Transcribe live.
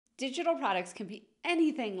Digital products can be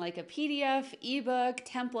anything like a PDF, ebook,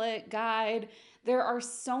 template, guide. There are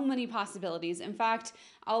so many possibilities. In fact,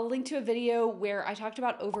 I'll link to a video where I talked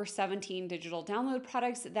about over 17 digital download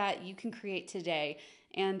products that you can create today.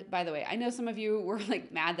 And by the way, I know some of you were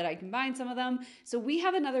like mad that I combined some of them. So we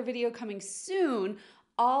have another video coming soon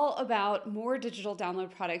all about more digital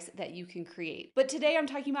download products that you can create. But today I'm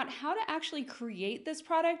talking about how to actually create this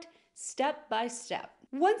product step by step.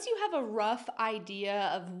 Once you have a rough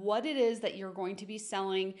idea of what it is that you're going to be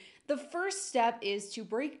selling, the first step is to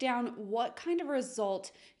break down what kind of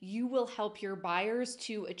result you will help your buyers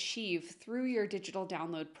to achieve through your digital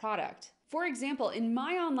download product. For example, in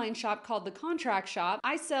my online shop called The Contract Shop,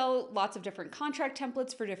 I sell lots of different contract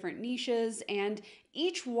templates for different niches, and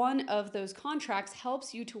each one of those contracts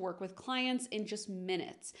helps you to work with clients in just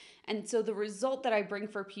minutes. And so the result that I bring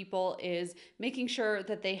for people is making sure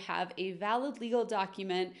that they have a valid legal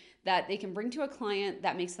document that they can bring to a client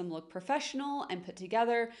that makes them look professional and put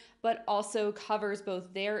together, but also covers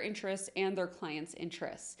both their interests and their client's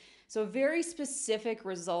interests. So a very specific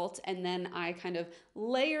result, and then I kind of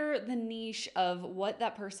layer the niche of what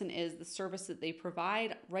that person is, the service that they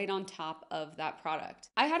provide right on top of that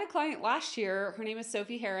product. I had a client last year, her name is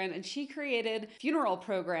Sophie Heron, and she created funeral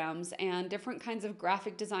programs and different kinds of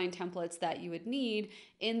graphic design templates that you would need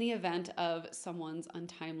in the event of someone's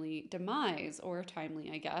untimely demise, or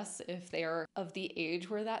timely, I guess, if they are of the age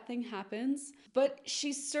where that thing happens. But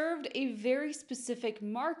she served a very specific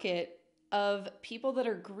market of people that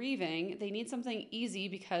are grieving. They need something easy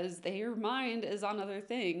because their mind is on other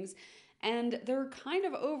things. And they're kind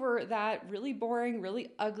of over that really boring,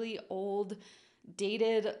 really ugly, old,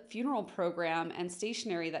 dated funeral program and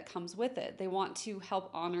stationery that comes with it. They want to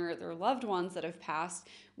help honor their loved ones that have passed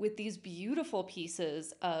with these beautiful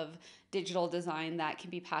pieces of digital design that can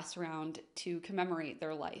be passed around to commemorate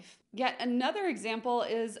their life. Yet another example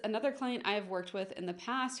is another client I have worked with in the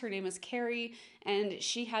past. Her name is Carrie, and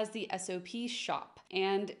she has the SOP shop.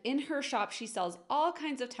 And in her shop, she sells all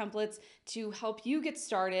kinds of templates to help you get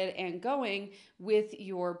started and going with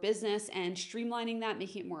your business and streamlining that,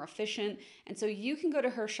 making it more efficient. And so you can go to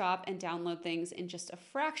her shop and download things in just a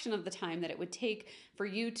fraction of the time that it would take for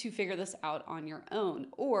you to figure this out on your own,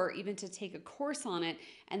 or even to take a course on it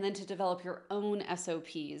and then to develop your own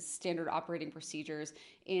SOPs, standard operating procedures,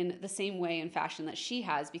 in the same way and fashion that she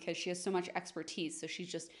has, because she has so much expertise. So she's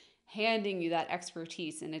just handing you that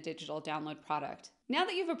expertise in a digital download product. Now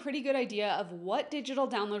that you have a pretty good idea of what digital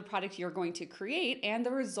download product you're going to create and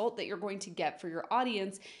the result that you're going to get for your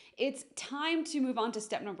audience, it's time to move on to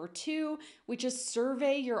step number 2, which is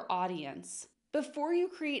survey your audience. Before you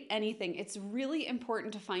create anything, it's really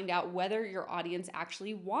important to find out whether your audience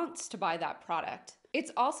actually wants to buy that product.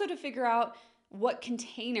 It's also to figure out what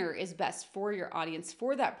container is best for your audience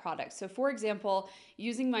for that product. So for example,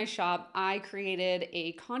 using my shop, I created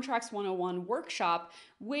a Contracts 101 workshop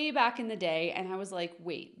way back in the day, and I was like,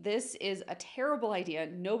 wait, this is a terrible idea.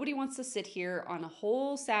 Nobody wants to sit here on a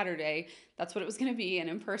whole Saturday. That's what it was gonna be, an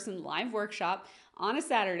in-person live workshop on a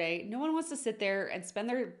Saturday. No one wants to sit there and spend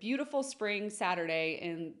their beautiful spring Saturday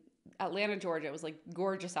in Atlanta, Georgia. It was like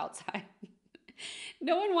gorgeous outside.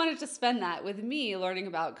 No one wanted to spend that with me learning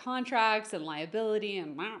about contracts and liability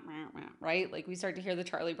and right? Like we start to hear the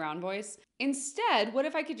Charlie Brown voice. Instead, what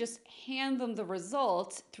if I could just hand them the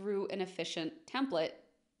result through an efficient template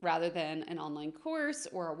rather than an online course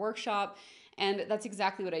or a workshop? And that's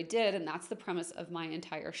exactly what I did. And that's the premise of my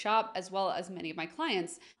entire shop, as well as many of my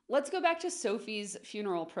clients. Let's go back to Sophie's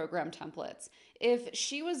funeral program templates. If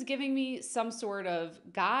she was giving me some sort of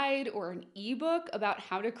guide or an ebook about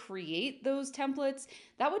how to create those templates,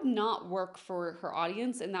 that would not work for her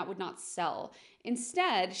audience and that would not sell.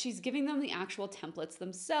 Instead, she's giving them the actual templates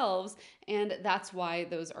themselves, and that's why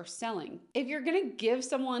those are selling. If you're gonna give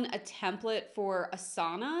someone a template for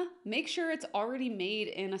Asana, make sure it's already made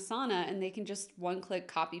in Asana and they can just one-click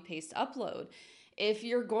copy, paste, upload. If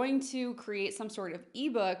you're going to create some sort of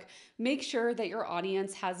ebook, make sure that your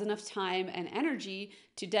audience has enough time and energy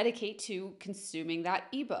to dedicate to consuming that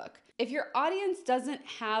ebook. If your audience doesn't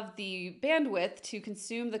have the bandwidth to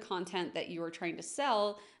consume the content that you are trying to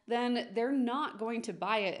sell, then they're not going to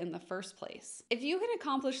buy it in the first place. If you can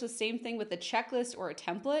accomplish the same thing with a checklist or a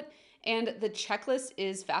template, and the checklist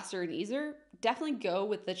is faster and easier, definitely go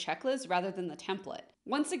with the checklist rather than the template.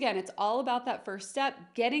 Once again, it's all about that first step,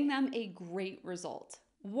 getting them a great result.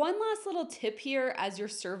 One last little tip here as you're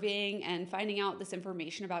surveying and finding out this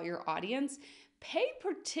information about your audience, pay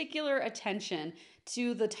particular attention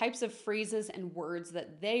to the types of phrases and words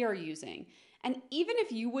that they are using. And even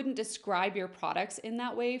if you wouldn't describe your products in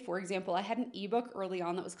that way, for example, I had an ebook early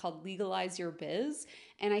on that was called Legalize Your Biz,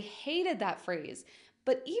 and I hated that phrase.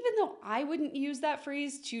 But even though I wouldn't use that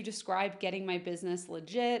phrase to describe getting my business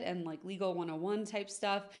legit and like legal 101 type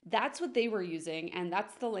stuff, that's what they were using. And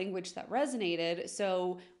that's the language that resonated.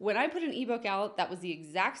 So when I put an ebook out, that was the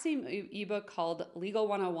exact same ebook called Legal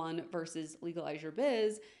 101 versus Legalize Your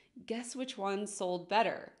Biz. Guess which one sold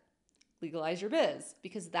better? Legalize Your Biz,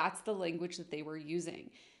 because that's the language that they were using.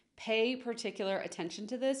 Pay particular attention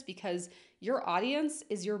to this because your audience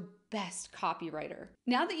is your best copywriter.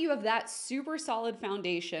 Now that you have that super solid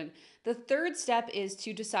foundation, the third step is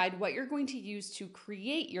to decide what you're going to use to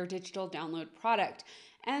create your digital download product.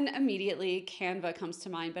 And immediately Canva comes to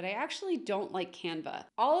mind, but I actually don't like Canva.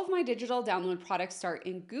 All of my digital download products start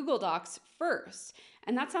in Google Docs first.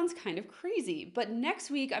 And that sounds kind of crazy, but next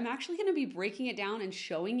week I'm actually going to be breaking it down and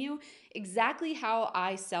showing you exactly how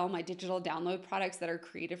I sell my digital download products that are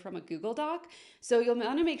created from a Google Doc. So you'll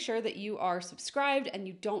want to make sure that you are subscribed and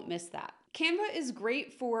you don't miss that. Canva is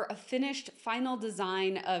great for a finished final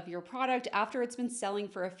design of your product after it's been selling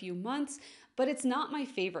for a few months, but it's not my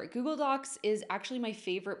favorite. Google Docs is actually my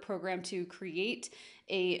favorite program to create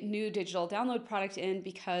a new digital download product in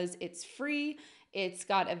because it's free. It's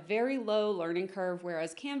got a very low learning curve,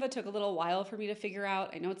 whereas Canva took a little while for me to figure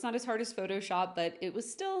out. I know it's not as hard as Photoshop, but it was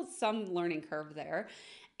still some learning curve there.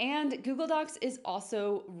 And Google Docs is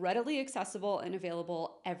also readily accessible and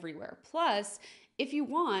available everywhere. Plus, if you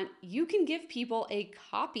want, you can give people a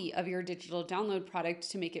copy of your digital download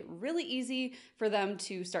product to make it really easy for them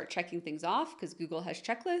to start checking things off because Google has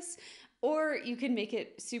checklists. Or you can make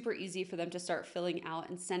it super easy for them to start filling out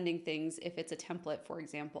and sending things if it's a template, for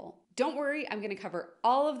example. Don't worry, I'm gonna cover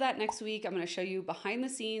all of that next week. I'm gonna show you behind the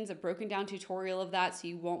scenes, a broken down tutorial of that so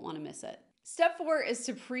you won't wanna miss it. Step 4 is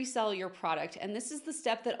to pre-sell your product. And this is the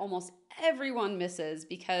step that almost everyone misses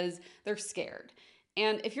because they're scared.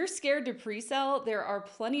 And if you're scared to pre-sell, there are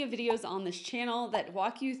plenty of videos on this channel that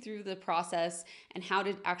walk you through the process and how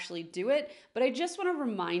to actually do it. But I just want to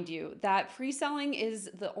remind you that pre-selling is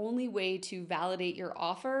the only way to validate your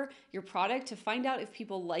offer, your product, to find out if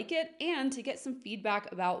people like it and to get some feedback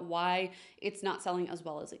about why it's not selling as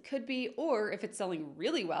well as it could be, or if it's selling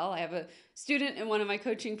really well. I have a student in one of my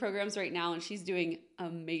coaching programs right now, and she's doing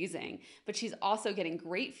amazing, but she's also getting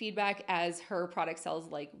great feedback as her product sells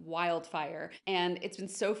like wildfire. And it's been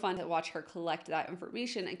so fun to watch her collect that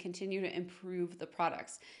information and continue to improve the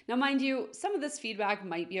products. Now, mind you, some of this feedback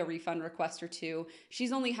might be a refund request or two.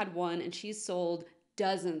 She's only had one and she's sold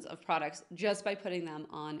dozens of products just by putting them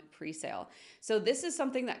on pre-sale. So this is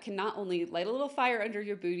something that can not only light a little fire under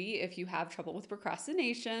your booty if you have trouble with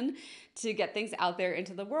procrastination to get things out there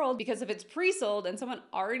into the world, because if it's pre-sold and someone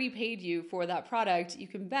already paid you for that product, you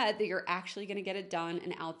can bet that you're actually going to get it done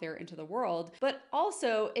and out there into the world. But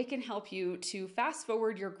also it can help you to fast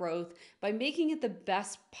forward your growth by making it the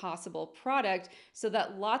best possible product so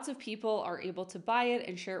that lots of people are able to buy it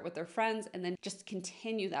and share it with their friends and then just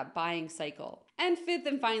continue that buying cycle. And fifth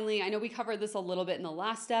and finally, I know we covered this a little bit in the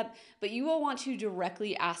last step, but you will want to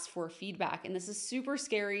directly ask for feedback. And this is super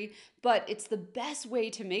scary, but it's the best way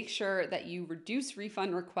to make sure that you reduce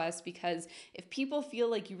refund requests, because if people feel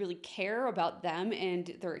like you really care about them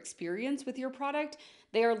and their experience with your product,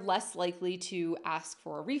 they are less likely to ask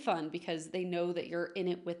for a refund because they know that you're in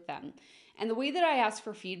it with them. And the way that I ask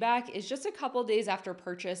for feedback is just a couple days after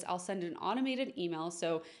purchase, I'll send an automated email.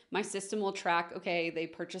 So my system will track, okay, they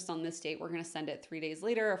purchased on this date. We're going to send it 3 days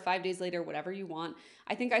later or 5 days later, whatever you want.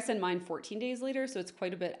 I think I send mine 14 days later, so it's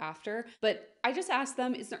quite a bit after. But I just ask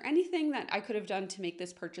them, is there anything that I could have done to make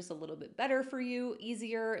this purchase a little bit better for you,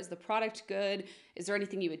 easier? Is the product good? Is there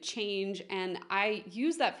anything you would change? And I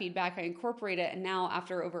use that feedback, I incorporate it. And now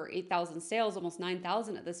after over 8,000 sales, almost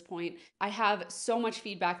 9,000 at this point, I have so much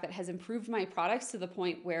feedback that has improved my products to the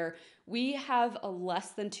point where we have a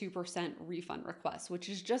less than 2% refund request, which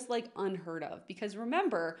is just like unheard of. Because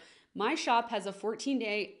remember, my shop has a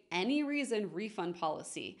 14-day any reason refund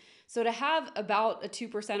policy. So to have about a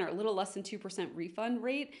 2% or a little less than 2% refund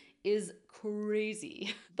rate is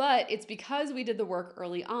crazy. But it's because we did the work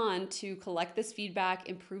early on to collect this feedback,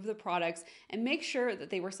 improve the products, and make sure that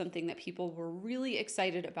they were something that people were really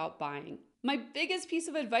excited about buying. My biggest piece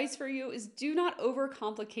of advice for you is do not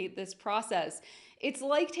overcomplicate this process. It's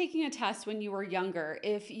like taking a test when you were younger.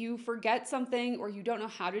 If you forget something or you don't know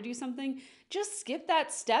how to do something, just skip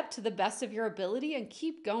that step to the best of your ability and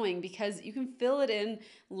keep going, because you can fill it in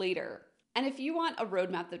later. And if you want a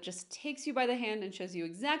roadmap that just takes you by the hand and shows you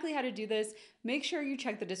exactly how to do this, make sure you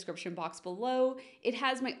check the description box below. It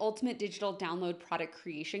has my ultimate digital download product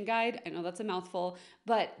creation guide. I know that's a mouthful,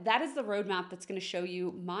 but that is the roadmap that's going to show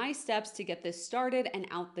you my steps to get this started and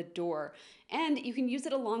out the door. And you can use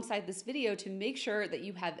it alongside this video to make sure that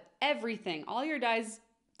you have everything, all your I's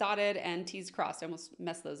dotted and T's crossed. I almost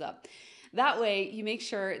messed those up. That way, you make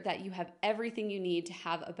sure that you have everything you need to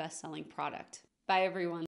have a best-selling product. Bye, everyone.